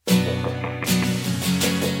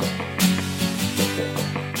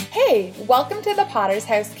Welcome to the Potter's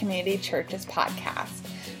House Community Church's podcast.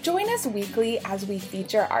 Join us weekly as we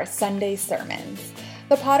feature our Sunday sermons.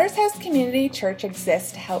 The Potter's House Community Church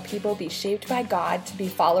exists to help people be shaped by God to be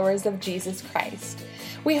followers of Jesus Christ.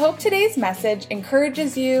 We hope today's message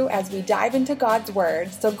encourages you as we dive into God's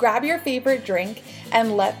Word, so grab your favorite drink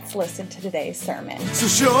and let's listen to today's sermon. So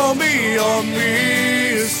show me your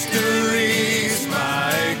mysteries,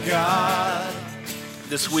 my God.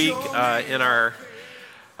 This week in our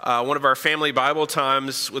one of our family Bible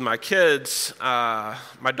times with my kids,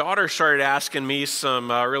 my daughter started asking me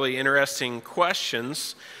some really interesting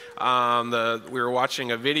questions. We were watching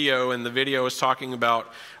a video, and the video was talking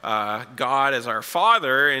about God as our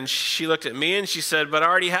Father, and she looked at me and she said, "But I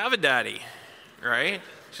already have a daddy," right?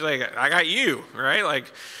 She's like, "I got you," right?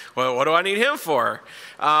 Like, well, what do I need him for?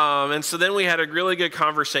 And so then we had a really good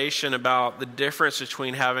conversation about the difference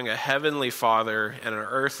between having a heavenly father and an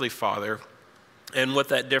earthly father, and what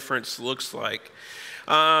that difference looks like.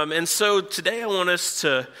 And so today I want us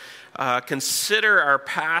to consider our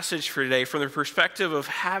passage for today from the perspective of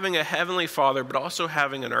having a heavenly father, but also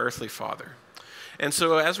having an earthly father. And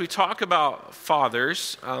so as we talk about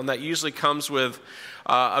fathers, that usually comes with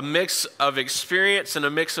a mix of experience and a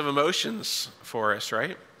mix of emotions for us,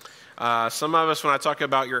 right? Some of us, when I talk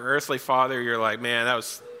about your earthly father, you're like, man, that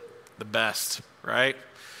was the best, right?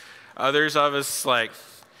 Others of us, like,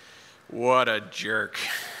 what a jerk,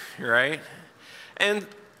 right? And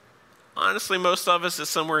honestly, most of us is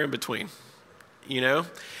somewhere in between, you know?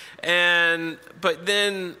 But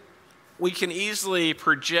then we can easily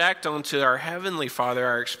project onto our heavenly Father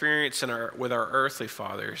our experience with our earthly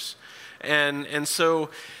fathers. And so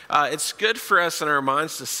it's good for us in our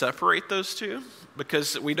minds to separate those two,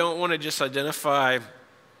 because we don't want to just identify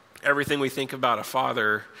everything we think about a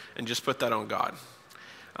father and just put that on God.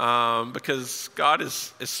 Because God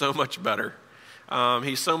is so much better.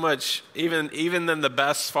 He's so much, even than the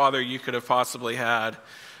best father you could have possibly had,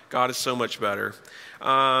 God is so much better.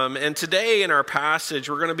 And today in our passage,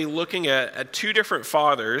 we're going to be looking at two different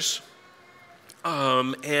fathers,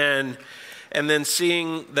 and then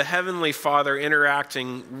seeing the heavenly Father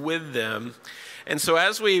interacting with them. And so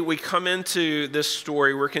as we come into this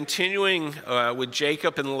story, we're continuing with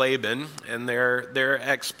Jacob and Laban and their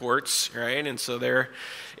exports, right? And so their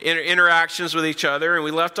interactions with each other. And we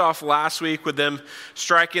left off last week with them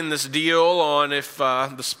striking this deal on if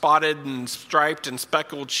the spotted and striped and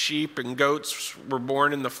speckled sheep and goats were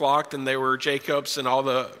born in the flock, then they were Jacob's, and all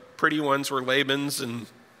the pretty ones were Laban's. And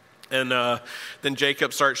then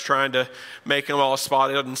Jacob starts trying to make them all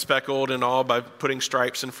spotted and speckled and all by putting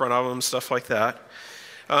stripes in front of them, stuff like that.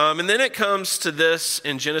 And then it comes to this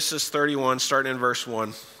in Genesis 31, starting in verse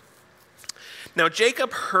 1. Now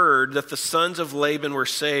Jacob heard that the sons of Laban were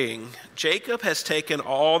saying, "Jacob has taken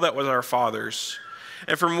all that was our father's,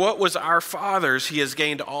 and from what was our father's he has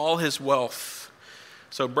gained all his wealth."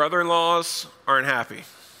 So brother-in-laws aren't happy.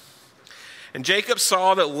 And Jacob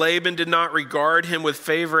saw that Laban did not regard him with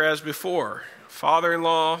favor as before.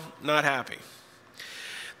 Father-in-law, not happy.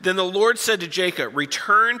 Then the Lord said to Jacob,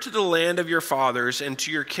 "Return to the land of your fathers and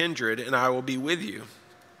to your kindred, and I will be with you."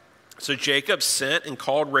 So Jacob sent and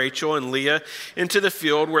called Rachel and Leah into the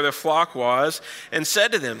field where the flock was, and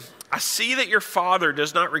said to them, "I see that your father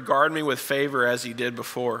does not regard me with favor as he did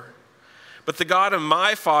before. But the God of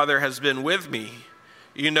my father has been with me.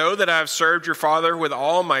 You know that I have served your father with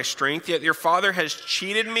all my strength, yet your father has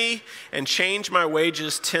cheated me and changed my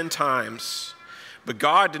wages 10 times. But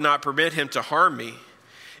God did not permit him to harm me.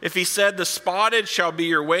 If he said, 'The spotted shall be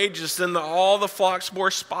your wages,' then all the flocks bore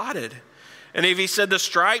spotted. And if he said, 'The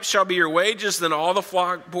stripes shall be your wages,' then all the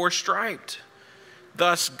flock bore striped.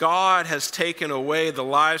 Thus God has taken away the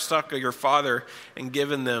livestock of your father and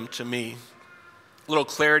given them to me." A little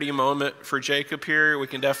clarity moment for Jacob here. We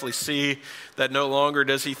can definitely see that no longer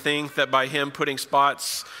does he think that by him putting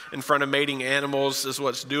spots in front of mating animals is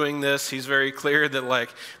what's doing this. He's very clear that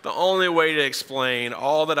the only way to explain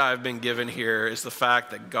all that I've been given here is the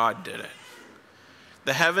fact that God did it.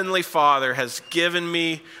 The heavenly Father has given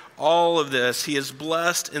me all of this. He is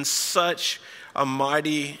blessed in such a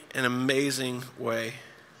mighty and amazing way.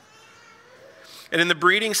 And in the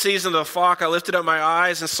breeding season of the flock, I lifted up my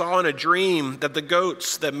eyes and saw in a dream that the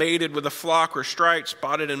goats that mated with the flock were striped,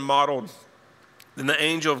 spotted, and mottled. Then the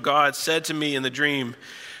angel of God said to me in the dream,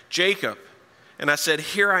 "Jacob." And I said,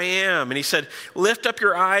 "Here I am." And he said, "Lift up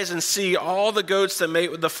your eyes and see, all the goats that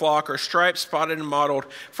mate with the flock are striped, spotted, and mottled.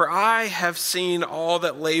 For I have seen all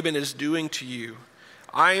that Laban is doing to you.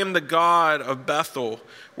 I am the God of Bethel,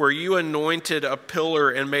 where you anointed a pillar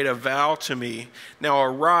and made a vow to me. Now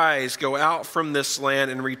arise, go out from this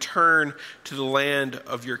land and return to the land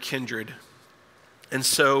of your kindred." And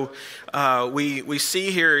so we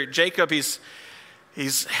see here Jacob, he's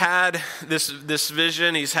had this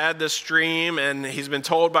vision, he's had this dream, and he's been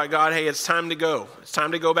told by God, hey, it's time to go. It's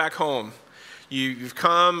time to go back home. You've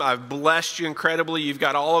come, I've blessed you incredibly, you've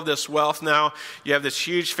got all of this wealth now, you have this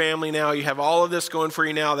huge family now, you have all of this going for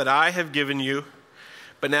you now that I have given you,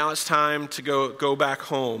 but now it's time to go back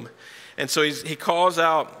home. And so he calls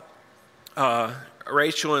out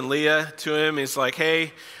Rachel and Leah to him. He's like,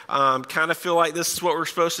 hey, kind of feel like this is what we're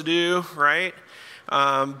supposed to do, right?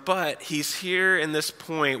 But he's here in this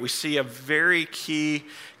point. We see a very key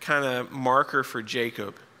kind of marker for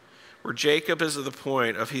Jacob, where Jacob is at the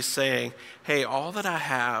point of he's saying, hey, all that I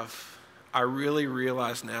have, I really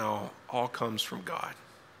realize now all comes from God.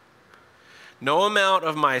 No amount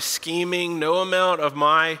of my scheming, no amount of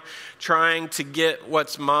my trying to get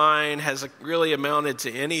what's mine has really amounted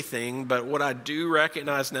to anything, but what I do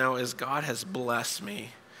recognize now is God has blessed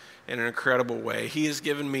me in an incredible way. He has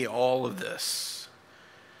given me all of this.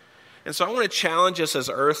 And so I want to challenge us as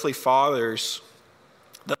earthly fathers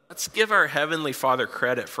that let's give our Heavenly Father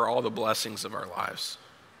credit for all the blessings of our lives.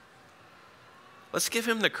 Let's give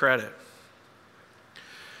him the credit.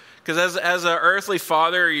 Because as an earthly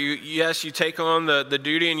father, you take on the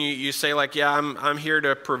duty and you say like, yeah, I'm here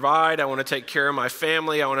to provide. I want to take care of my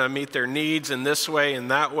family. I want to meet their needs in this way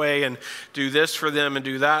and that way and do this for them and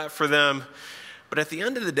do that for them. But at the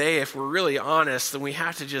end of the day, if we're really honest, then we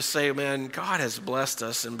have to just say, man, God has blessed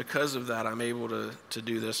us, and because of that, I'm able to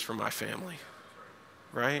do this for my family,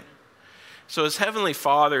 right? So as heavenly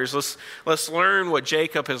fathers, let's learn what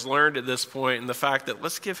Jacob has learned at this point, and the fact that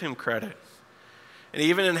let's give him credit. And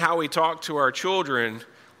even in how we talk to our children,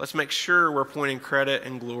 let's make sure we're pointing credit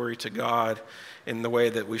and glory to God in the way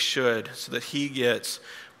that we should, so that he gets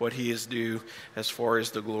what he is due as far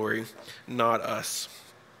as the glory, not us.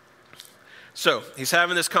 So he's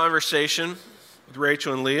having this conversation with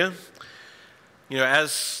Rachel and Leah. You know,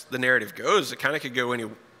 as the narrative goes, it kind of could go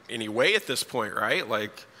any way at this point, right?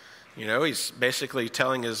 Like, you know, he's basically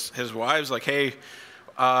telling his wives, like, hey,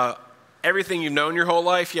 everything you've known your whole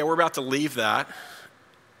life, yeah, we're about to leave that,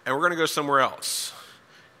 and we're going to go somewhere else.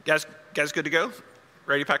 Guys good to go?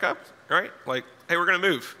 Ready to pack up? All right? Like, hey, we're going to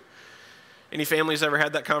move. Any families ever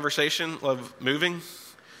had that conversation of moving?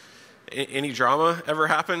 Any drama ever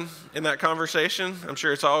happen in that conversation? I'm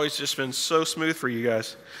sure it's always just been so smooth for you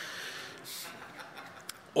guys.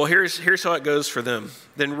 Well, here's how it goes for them.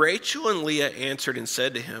 Then Rachel and Leah answered and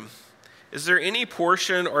said to him, is there any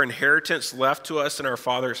portion or inheritance left to us in our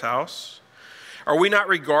father's house? Are we not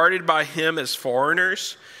regarded by him as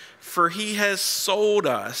foreigners? For he has sold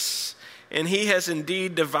us, and he has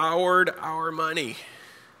indeed devoured our money.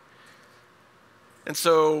 And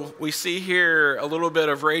so we see here a little bit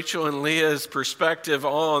of Rachel and Leah's perspective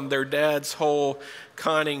on their dad's whole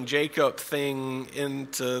conning Jacob thing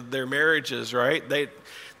into their marriages, right?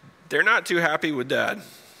 They're not too happy with dad.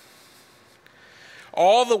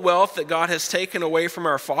 All the wealth that God has taken away from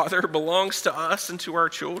our father belongs to us and to our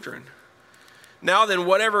children. Now then,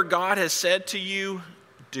 whatever God has said to you,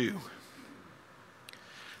 do.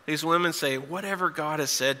 These women say, whatever God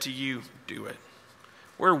has said to you, do it.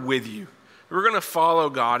 We're with you. We're going to follow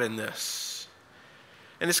God in this.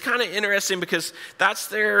 And it's kind of interesting because that's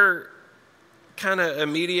their kind of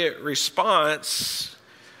immediate response.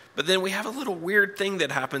 But then we have a little weird thing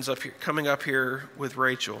that happens coming up here with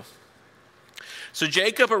Rachel. So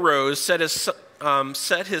Jacob arose, set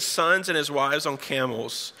his sons and his wives on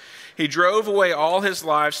camels. He drove away all his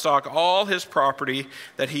livestock, all his property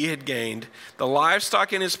that he had gained, the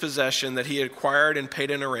livestock in his possession that he had acquired in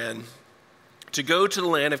Padan Aram, to go to the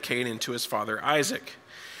land of Canaan to his father Isaac.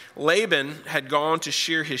 Laban had gone to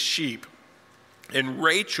shear his sheep, and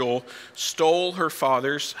Rachel stole her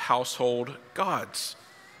father's household gods.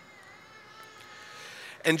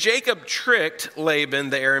 And Jacob tricked Laban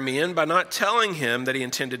the Aramean by not telling him that he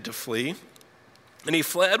intended to flee. And he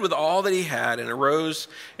fled with all that he had and arose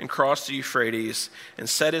and crossed the Euphrates and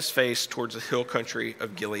set his face towards the hill country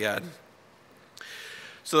of Gilead.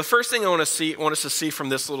 So the first thing I want us to see from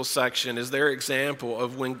this little section is their example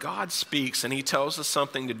of when God speaks and he tells us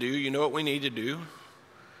something to do, you know what we need to do?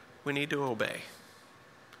 We need to obey.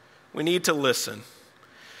 We need to listen.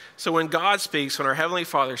 So when God speaks, when our Heavenly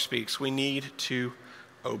Father speaks, we need to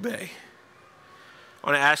obey. I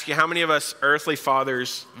want to ask you, how many of us earthly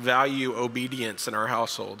fathers value obedience in our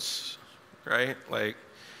households, right? Like,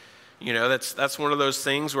 you know, that's one of those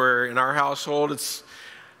things where in our household,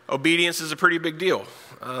 obedience is a pretty big deal.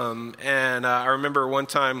 I remember one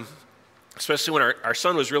time, especially when our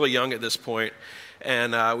son was really young at this point,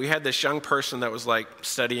 and we had this young person that was like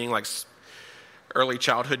studying like early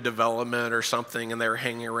childhood development or something, and they were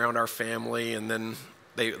hanging around our family, and then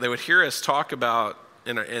they would hear us talk about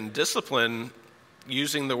in discipline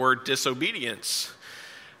using the word disobedience.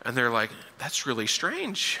 And they're like, that's really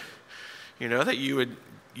strange, that you would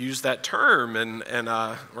use that term. And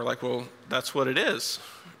we're like, well, that's what it is,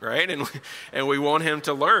 right? And we want him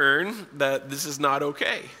to learn that this is not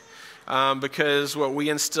okay. Because what we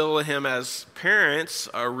instill in him as parents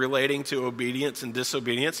are relating to obedience and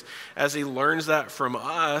disobedience, as he learns that from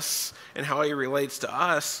us and how he relates to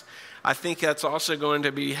us, I think that's also going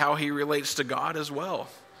to be how he relates to God as well.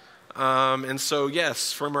 And so,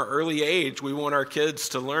 yes, from our early age, we want our kids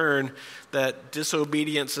to learn that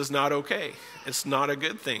disobedience is not okay. It's not a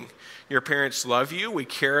good thing. Your parents love you. We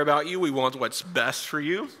care about you. We want what's best for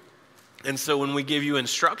you. And so when we give you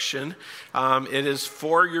instruction, it is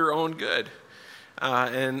for your own good.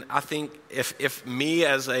 And I think if me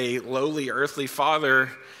as a lowly earthly father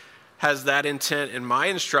has that intent in my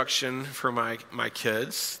instruction for my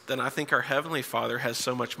kids, then I think our Heavenly Father has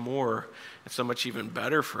so much more and so much even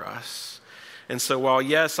better for us. And so while,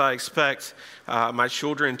 yes, I expect my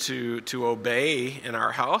children to obey in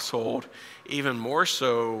our household, even more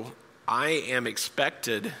so, I am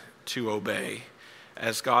expected to obey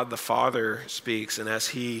as God the Father speaks and as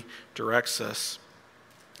He directs us.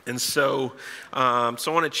 And so I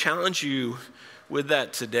want to challenge you with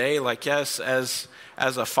that today. Like, yes, as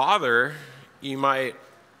a father, you might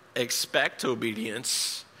expect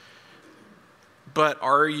obedience, but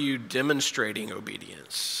are you demonstrating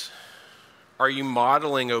obedience? Are you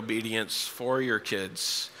modeling obedience for your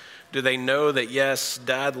kids? Do they know that, yes,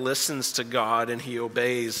 Dad listens to God and he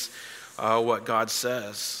obeys what God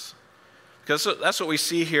says? Because that's what we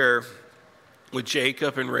see here with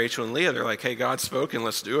Jacob and Rachel and Leah. They're like, hey, God's spoken,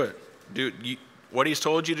 let's do it. What he's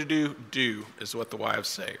told you to do is what the wives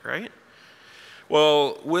say, right?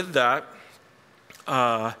 Well, with that,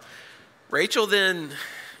 Rachel then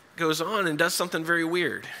goes on and does something very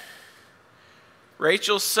weird.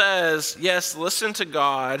 Rachel says, yes, listen to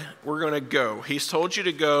God, we're going to go. He's told you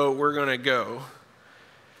to go, we're going to go.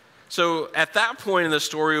 So at that point in the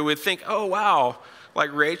story, we would think, oh, wow,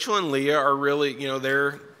 like Rachel and Leah are really,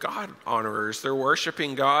 they're God honorers. They're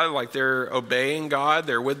worshiping God, like they're obeying God.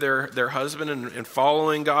 They're with their husband and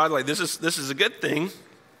following God. Like this is a good thing.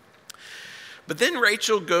 But then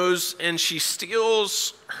Rachel goes and she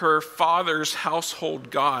steals her father's household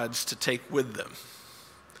gods to take with them.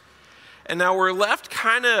 And now we're left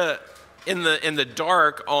kind of in the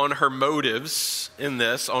dark on her motives in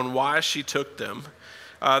this, on why she took them.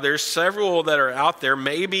 There's several that are out there.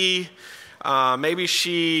 Maybe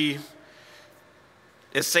she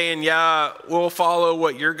is saying, yeah, we'll follow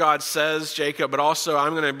what your God says, Jacob, but also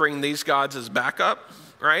I'm going to bring these gods as backup,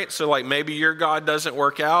 right? So like maybe your God doesn't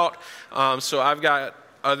work out, so I've got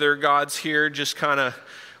other gods here, just kind of,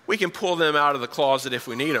 we can pull them out of the closet if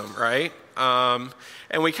we need them, right?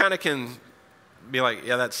 And we kind of can be like,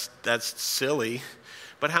 yeah, that's silly,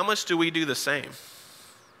 but how much do we do the same?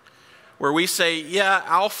 Where we say, yeah,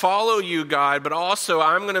 I'll follow you, God, but also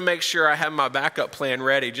I'm going to make sure I have my backup plan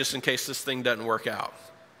ready just in case this thing doesn't work out,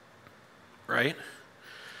 right?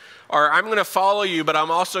 Or I'm going to follow you, but I'm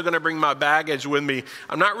also going to bring my baggage with me.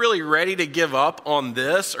 I'm not really ready to give up on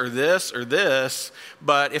this or this or this,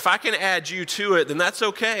 but if I can add you to it, then that's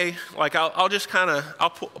okay. Like I'll just I'll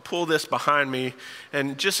pull this behind me,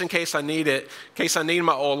 and just in case I need it, in case I need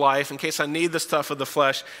my old life, in case I need the stuff of the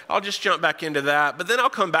flesh, I'll just jump back into that, but then I'll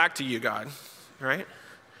come back to you, God, right?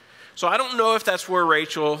 So I don't know if that's where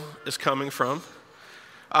Rachel is coming from.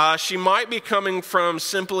 She might be coming from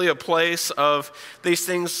simply a place of these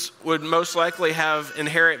things would most likely have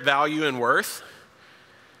inherent value and worth.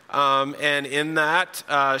 And in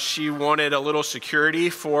that, she wanted a little security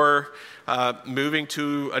for moving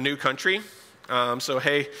to a new country. So,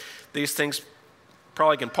 hey, these things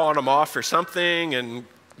probably can pawn them off for something and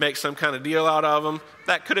make some kind of deal out of them.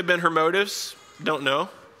 That could have been her motives. Don't know.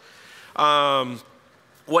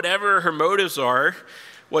 Whatever her motives are,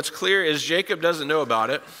 what's clear is Jacob doesn't know about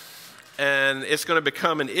it, and it's going to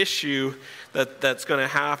become an issue that's going to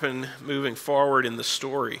happen moving forward in the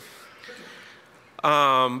story.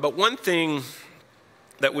 But one thing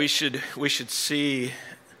that we should see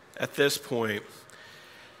at this point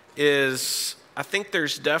is I think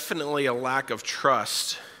there's definitely a lack of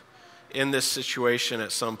trust in this situation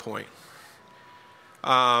at some point.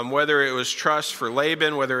 Whether it was trust for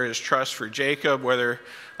Laban, whether it was trust for Jacob, whether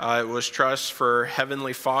it was trust for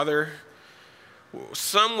Heavenly Father,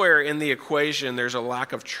 somewhere in the equation there's a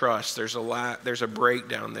lack of trust. There's a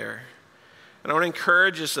breakdown there. And I want to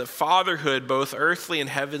encourage us that fatherhood, both earthly and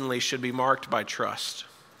heavenly, should be marked by trust.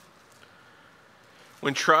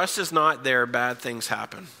 When trust is not there, bad things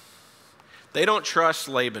happen. They don't trust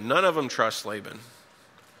Laban. None of them trust Laban.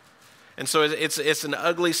 And so it's an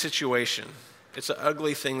ugly situation. It's an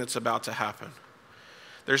ugly thing that's about to happen.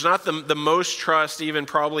 There's not the most trust even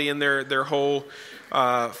probably in their whole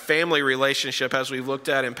family relationship as we've looked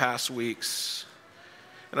at in past weeks.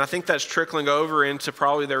 And I think that's trickling over into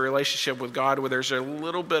probably their relationship with God, where there's a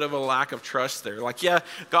little bit of a lack of trust there. Like, yeah,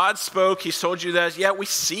 God spoke, he's told you that. Yeah, we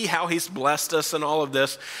see how he's blessed us and all of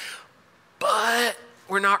this, but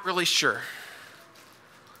we're not really sure.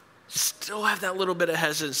 Still have that little bit of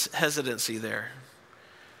hesitancy there.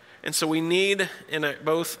 And so we need,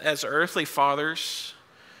 both as earthly fathers,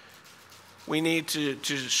 we need to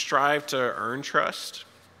strive to earn trust.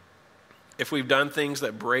 If we've done things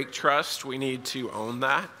that break trust, we need to own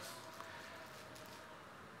that.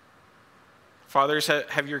 Fathers,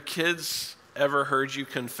 have your kids ever heard you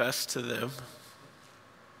confess to them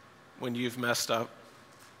when you've messed up?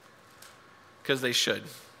 Because they should.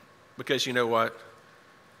 Because you know what?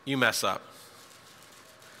 You mess up.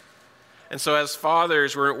 And so as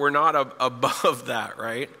fathers, we're not above that,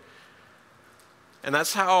 right? And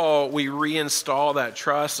that's how we reinstall that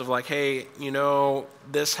trust of like, hey,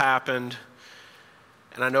 this happened,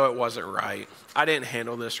 and I know it wasn't right. I didn't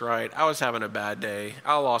handle this right. I was having a bad day.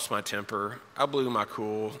 I lost my temper. I blew my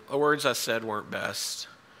cool. The words I said weren't best.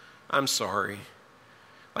 I'm sorry.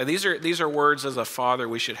 Like these are words as a father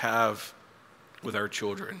we should have with our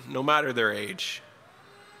children, no matter their age.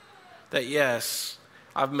 That yes,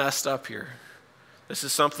 I've messed up here. This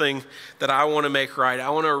is something that I want to make right. I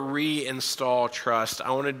want to reinstall trust.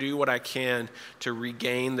 I want to do what I can to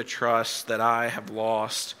regain the trust that I have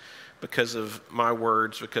lost because of my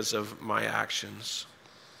words, because of my actions.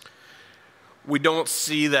 We don't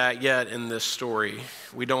see that yet in this story.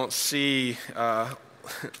 We don't see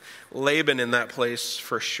Laban in that place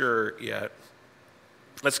for sure yet.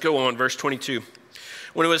 Let's go on, verse 22.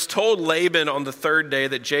 When it was told Laban on the third day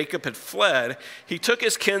that Jacob had fled, he took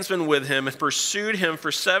his kinsman with him and pursued him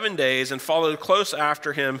for 7 days and followed close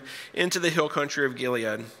after him into the hill country of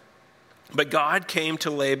Gilead. But God came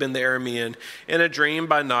to Laban the Aramean in a dream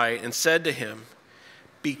by night and said to him,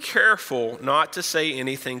 "Be careful not to say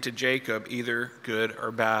anything to Jacob, either good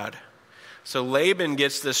or bad." So Laban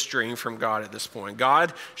gets this dream from God at this point.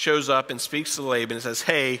 God shows up and speaks to Laban and says,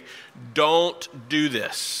 hey, don't do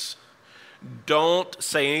this. Don't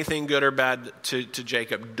say anything good or bad to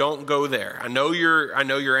Jacob. Don't go there. I know you're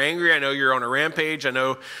angry. I know you're on a rampage. I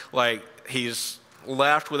know he's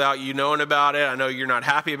left without you knowing about it. I know you're not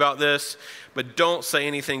happy about this, but don't say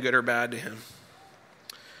anything good or bad to him.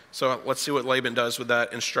 So let's see what Laban does with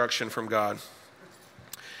that instruction from God.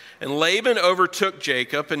 And Laban overtook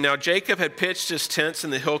Jacob, and now Jacob had pitched his tents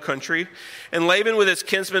in the hill country, and Laban with his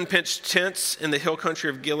kinsmen pitched tents in the hill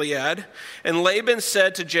country of Gilead. And Laban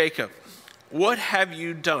said to Jacob, "What have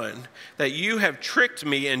you done that you have tricked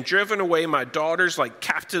me and driven away my daughters like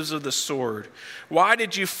captives of the sword? Why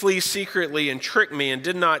did you flee secretly and trick me and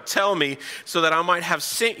did not tell me so that I might have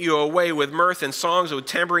sent you away with mirth and songs, with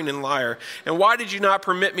tambourine and lyre? And why did you not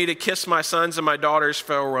permit me to kiss my sons and my daughters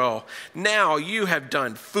farewell? Now you have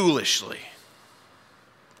done foolishly."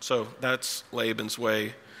 So that's Laban's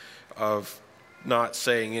way of not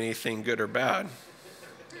saying anything good or bad.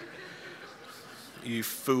 You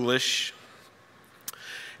foolish.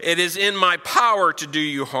 "It is in my power to do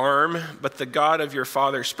you harm, but the God of your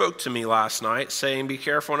father spoke to me last night, saying, be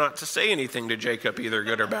careful not to say anything to Jacob, either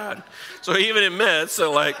good or bad." So he even admits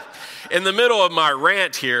that, in the middle of my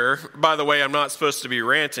rant here, by the way, I'm not supposed to be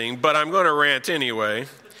ranting, but I'm going to rant anyway.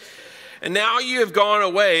 "And now you have gone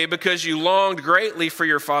away because you longed greatly for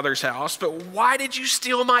your father's house, but why did you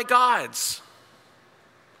steal my gods?"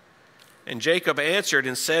 And Jacob answered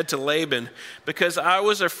and said to Laban, "Because I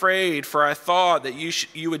was afraid, for I thought that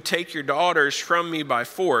you would take your daughters from me by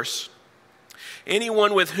force.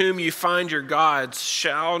 Anyone with whom you find your gods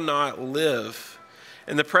shall not live.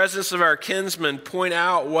 In the presence of our kinsmen, point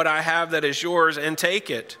out what I have that is yours and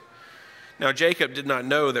take it." Now Jacob did not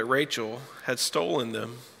know that Rachel had stolen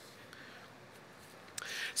them.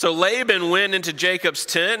 So Laban went into Jacob's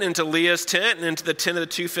tent, into Leah's tent, and into the tent of the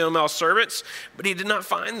 2 female servants, but he did not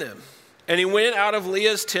find them. And he went out of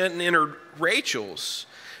Leah's tent and entered Rachel's.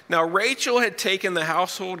 Now Rachel had taken the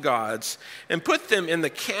household gods and put them in the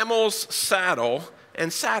camel's saddle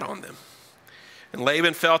and sat on them. And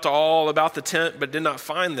Laban felt all about the tent, but did not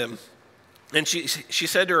find them. And she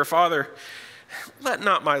said to her father, "Let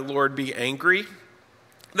not my lord be angry,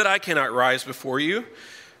 that I cannot rise before you,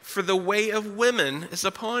 for the weight of women is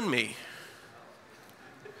upon me."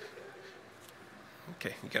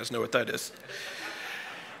 Okay, you guys know what that is.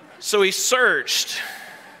 So he searched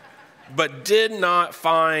but did not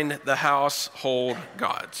find the household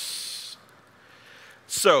gods.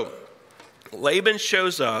 So Laban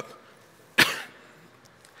shows up,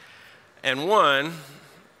 and one,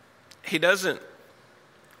 he doesn't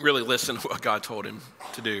really listen to what God told him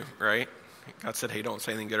to do, right? God said, hey, don't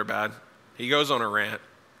say anything good or bad. He goes on a rant,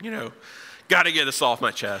 got to get this off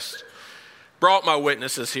my chest. Brought my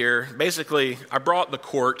witnesses here. Basically, I brought the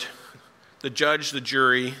court, the judge, the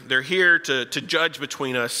jury. They're here to judge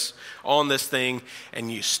between us on this thing,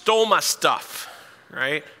 and you stole my stuff,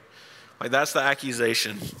 right? Like, that's the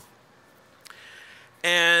accusation.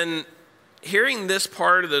 And hearing this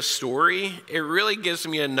part of the story, it really gives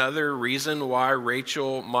me another reason why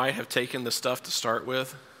Rachel might have taken the stuff to start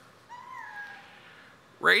with.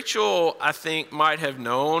 Rachel, I think, might have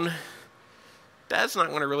known, Dad's not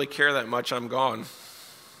going to really care that much I'm gone.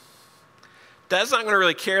 Dad's not going to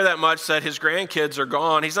really care that much that his grandkids are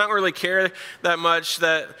gone. He's not going to really care that much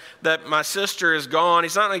that my sister is gone.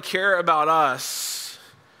 He's not going to care about us.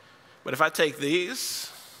 But if I take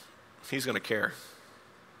these, he's going to care.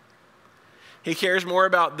 He cares more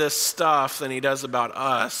about this stuff than he does about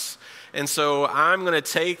us. And so I'm going to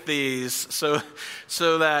take these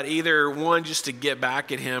so that either one, just to get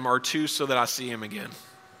back at him, or two, so that I see him again.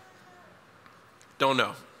 Don't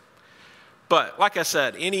know. But like I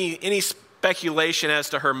said, any speculation as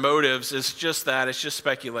to her motives is just that. It's just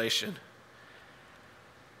speculation.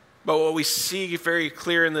 But what we see very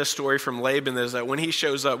clear in this story from Laban is that when he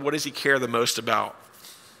shows up, what does he care the most about?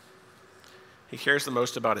 He cares the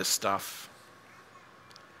most about his stuff.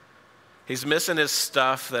 He's missing his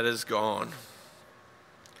stuff that is gone.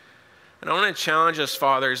 And I want to challenge us,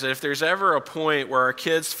 fathers, that if there's ever a point where our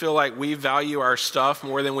kids feel like we value our stuff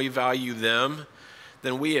more than we value them,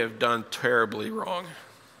 then we have done terribly wrong.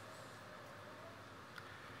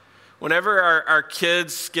 Whenever our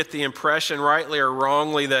kids get the impression, rightly or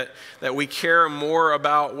wrongly, that we care more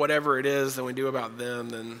about whatever it is than we do about them,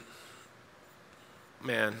 then,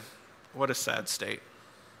 man, what a sad state.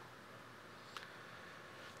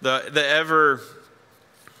 The ever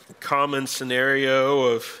common scenario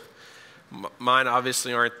of, mine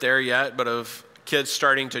obviously aren't there yet, but of kids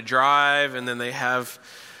starting to drive, and then they have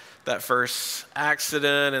that first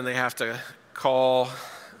accident and they have to call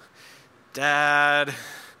Dad.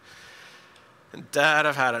 And Dad,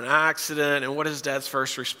 I've had an accident. And what is Dad's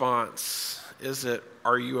first response? Is it,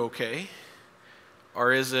 are you okay?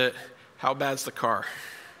 Or is it, how bad's the car?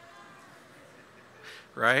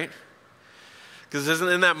 Right? Because isn't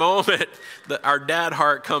in that moment that our dad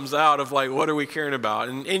heart comes out of like, what are we caring about?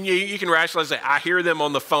 And you can rationalize, say, I hear them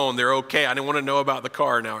on the phone. They're okay. I didn't want to know about the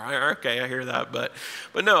car now. Okay, I hear that. But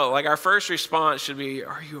no, like our first response should be,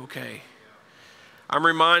 are you okay? I'm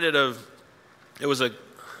reminded of, it was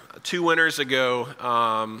 2 winters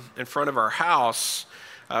ago in front of our house.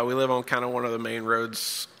 We live on kind of one of the main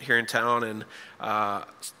roads here in town. And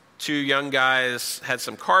 2 young guys had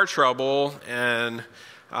some car trouble, and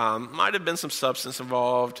might have been some substance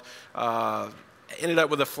involved. Ended up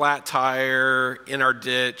with a flat tire in our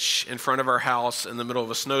ditch in front of our house in the middle of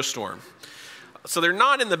a snowstorm. So they're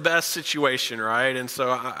not in the best situation, right? And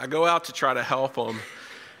so I go out to try to help them.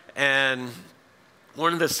 And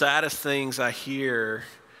one of the saddest things I hear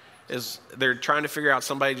is they're trying to figure out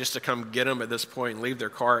somebody just to come get them at this point and leave their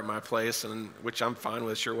car at my place, and which I'm fine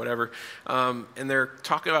with, sure, whatever. And they're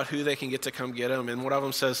talking about who they can get to come get them. And one of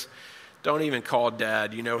them says, don't even call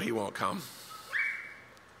Dad. You know he won't come.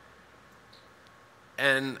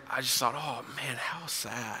 And I just thought, oh, man, how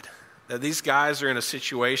sad that these guys are in a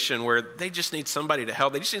situation where they just need somebody to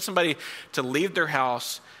help. They just need somebody to leave their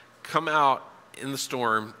house, come out in the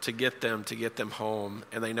storm to get them home.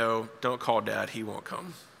 And they know, don't call Dad. He won't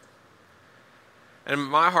come. And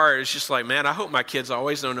my heart is just like, man, I hope my kids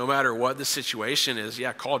always know no matter what the situation is,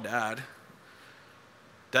 yeah, call Dad.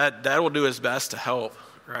 Dad will do his best to help,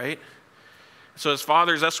 right? So as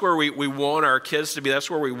fathers, that's where we want our kids to be. That's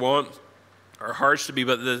where we want our hearts to be.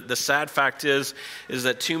 But the sad fact is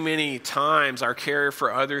that too many times our care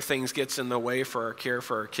for other things gets in the way for our care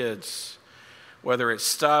for our kids. Whether it's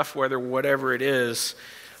stuff, whatever it is,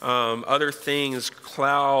 other things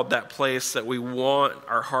cloud that place that we want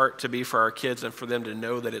our heart to be for our kids and for them to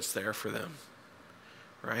know that it's there for them,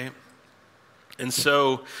 right? And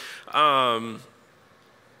so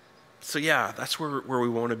yeah, that's where we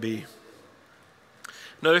want to be.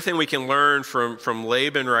 Another thing we can learn from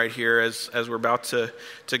Laban right here as we're about to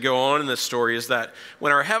go on in this story is that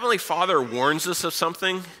when our Heavenly Father warns us of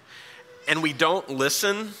something and we don't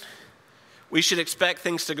listen, we should expect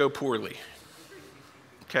things to go poorly.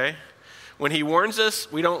 Okay? When he warns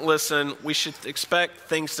us, we don't listen, we should expect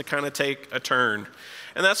things to kind of take a turn.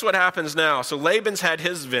 And that's what happens now. So Laban's had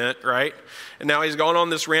his vent, right? And now he's gone on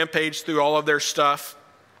this rampage through all of their stuff,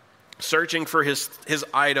 searching for his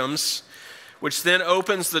items, which then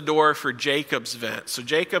opens the door for Jacob's vent. So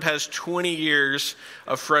Jacob has 20 years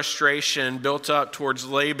of frustration built up towards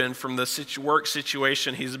Laban from the work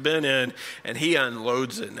situation he's been in, and he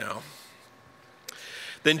unloads it now.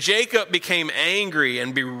 Then Jacob became angry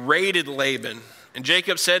and berated Laban. And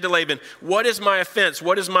Jacob said to Laban, "What is my offense?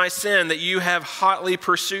 What is my sin that you have hotly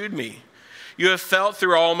pursued me? You have felt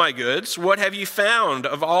through all my goods. What have you found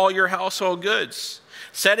of all your household goods?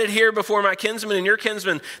 Set it here before my kinsmen and your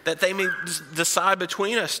kinsmen, that they may decide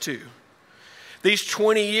between us two. These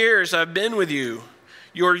 20 years I've been with you.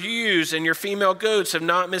 Your ewes and your female goats have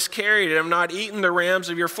not miscarried, and have not eaten the rams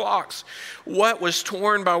of your flocks. What was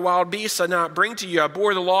torn by wild beasts I did not bring to you. I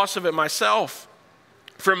bore the loss of it myself.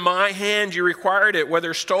 From my hand you required it,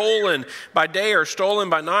 whether stolen by day or stolen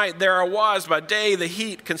by night. There I was by day, the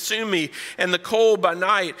heat consumed me, and the cold by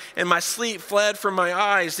night, and my sleep fled from my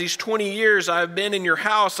eyes. These 20 years I have been in your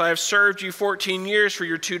house. I have served you 14 years for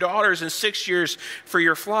your 2 daughters, and 6 years for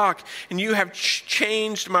your flock. And you have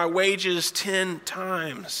changed my wages 10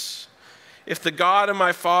 times. If the God of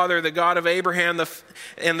my father, the God of Abraham,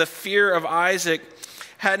 and the fear of Isaac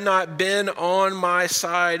had not been on my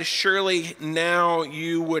side, surely now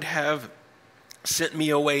you would have sent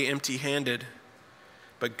me away empty-handed.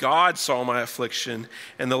 But God saw my affliction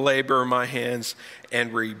and the labor of my hands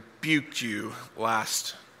and rebuked you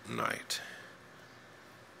last night."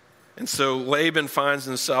 And so Laban finds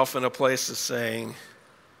himself in a place of saying,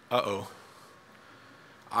 uh-oh,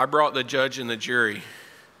 I brought the judge and the jury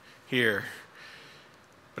here,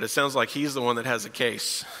 but it sounds like he's the one that has a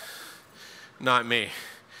case, not me.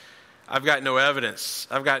 I've got no evidence.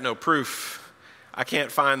 I've got no proof. I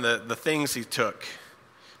can't find the things he took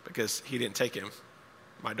because he didn't take him.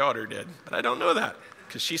 My daughter did, but I don't know that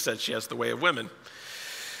because she said she has the way of women.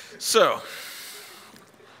 So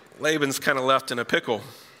Laban's kind of left in a pickle.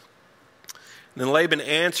 And then Laban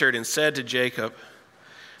answered and said to Jacob,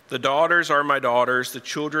 "The daughters are my daughters, the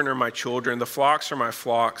children are my children, the flocks are my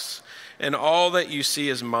flocks, and all that you see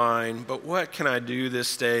is mine. But what can I do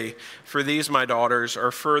this day? For these my daughters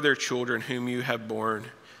are further children whom you have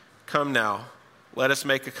borne. Come now, let us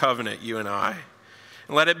make a covenant, you and I,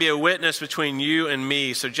 and let it be a witness between you and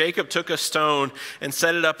me." So Jacob took a stone and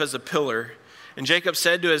set it up as a pillar. And Jacob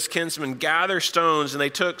said to his kinsmen, "Gather stones." And they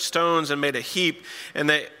took stones and made a heap, and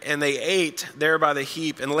they ate there by the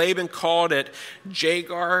heap. And Laban called it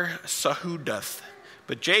Jegar-Sahadath,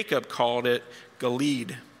 but Jacob called it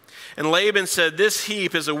Gilead. And Laban said, "This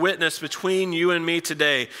heap is a witness between you and me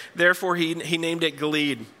today." Therefore he named it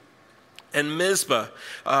Gilead. And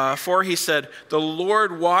Mizpah, for he said, "The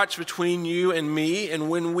Lord watch between you and me, and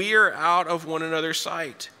when we are out of one another's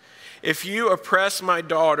sight. If you oppress my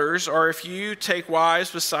daughters, or if you take wives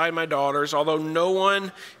beside my daughters, although no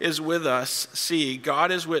one is with us, see,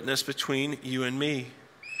 God is witness between you and me."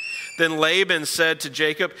 Then Laban said to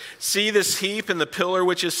Jacob, "See this heap and the pillar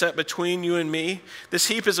which is set between you and me? This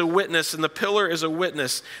heap is a witness, and the pillar is a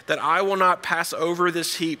witness, that I will not pass over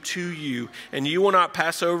this heap to you, and you will not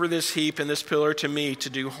pass over this heap and this pillar to me to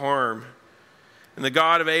do harm. And the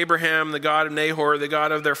God of Abraham, the God of Nahor, the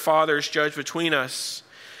God of their fathers, judge between us."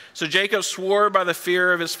 So Jacob swore by the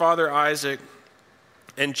fear of his father Isaac,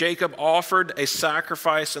 and Jacob offered a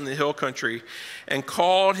sacrifice in the hill country and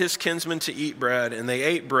called his kinsmen to eat bread, and they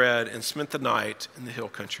ate bread and spent the night in the hill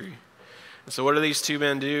country. And so what do these two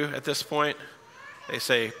men do at this point? They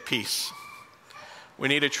say, peace. We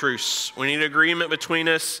need a truce. We need agreement between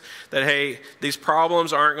us that, hey, these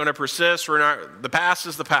problems aren't going to persist. The past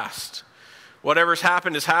is the past. Whatever's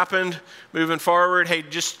happened has happened. Moving forward, hey,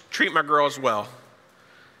 just treat my girls well.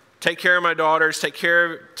 Take care of my daughters. Take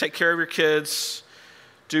care of your kids.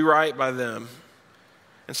 Do right by them.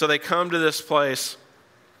 And so they come to this place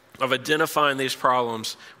of identifying these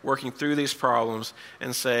problems, working through these problems,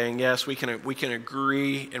 and saying, yes, we can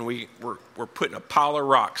agree, and we're putting a pile of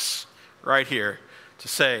rocks right here to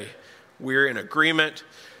say we're in agreement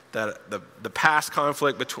that the past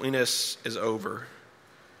conflict between us is over.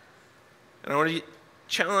 And I want to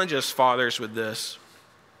challenge us, fathers, with this.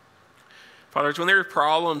 Fathers, when there are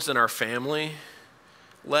problems in our family,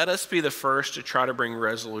 let us be the first to try to bring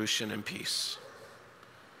resolution and peace.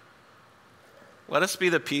 Let us be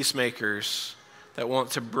the peacemakers that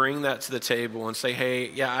want to bring that to the table and say, hey,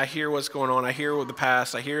 yeah, I hear what's going on. I hear the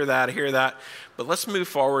past. I hear that. But let's move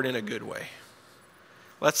forward in a good way.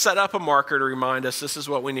 Let's set up a marker to remind us this is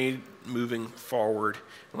what we need moving forward.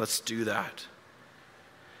 And let's do that.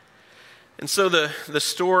 And so the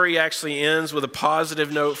story actually ends with a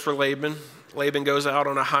positive note for Laban. Laban goes out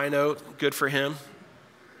on a high note. Good for him.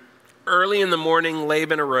 Early in the morning,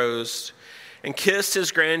 Laban arose and kissed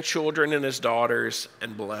his grandchildren and his daughters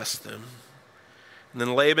and blessed them. And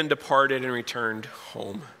then Laban departed and returned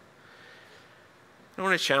home. I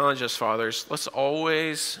want to challenge us, fathers. Let's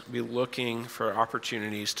always be looking for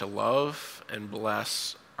opportunities to love and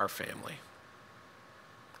bless our family.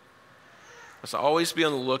 Let's always be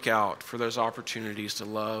on the lookout for those opportunities to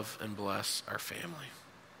love and bless our family.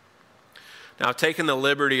 Now, I've taken the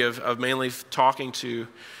liberty of mainly talking to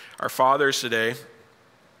our fathers today,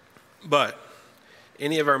 but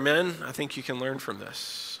any of our men, I think you can learn from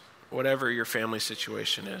this, whatever your family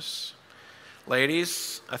situation is.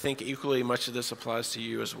 Ladies, I think equally much of this applies to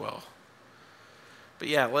you as well. But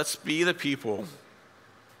yeah, let's be the people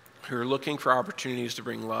who are looking for opportunities to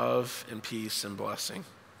bring love and peace and blessing.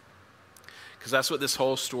 Because that's what this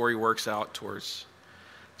whole story works out towards.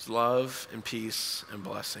 It's love and peace and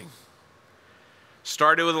blessing.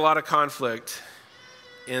 Started with a lot of conflict,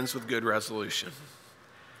 ends with good resolution.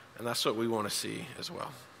 And that's what we want to see as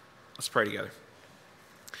well. Let's pray together.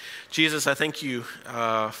 Jesus, I thank you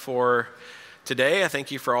for today. I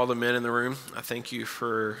thank you for all the men in the room. I thank you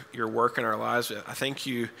for your work in our lives. I thank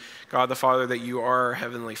you, God the Father, that you are our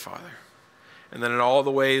heavenly Father. And that in all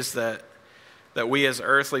the ways that we as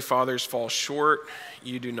earthly fathers fall short,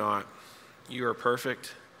 you do not. You are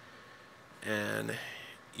perfect, and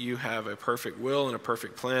you have a perfect will and a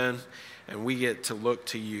perfect plan, and we get to look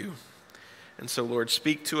to you. And so, Lord,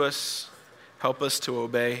 speak to us, help us to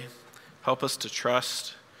obey, help us to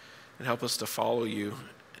trust, and help us to follow you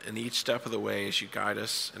in each step of the way as you guide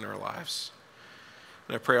us in our lives.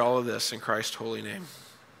 And I pray all of this in Christ's holy name.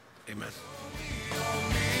 Amen.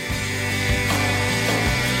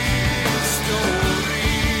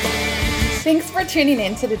 Thanks for tuning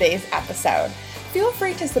in to today's episode. Feel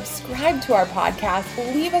free to subscribe to our podcast,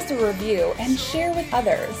 leave us a review, and share with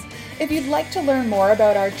others. If you'd like to learn more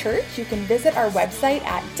about our church, you can visit our website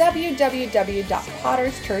at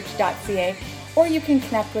www.potterschurch.ca, or you can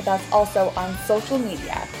connect with us also on social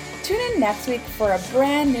media. Tune in next week for a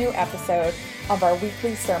brand new episode of our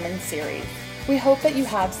weekly sermon series. We hope that you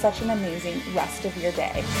have such an amazing rest of your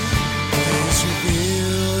day.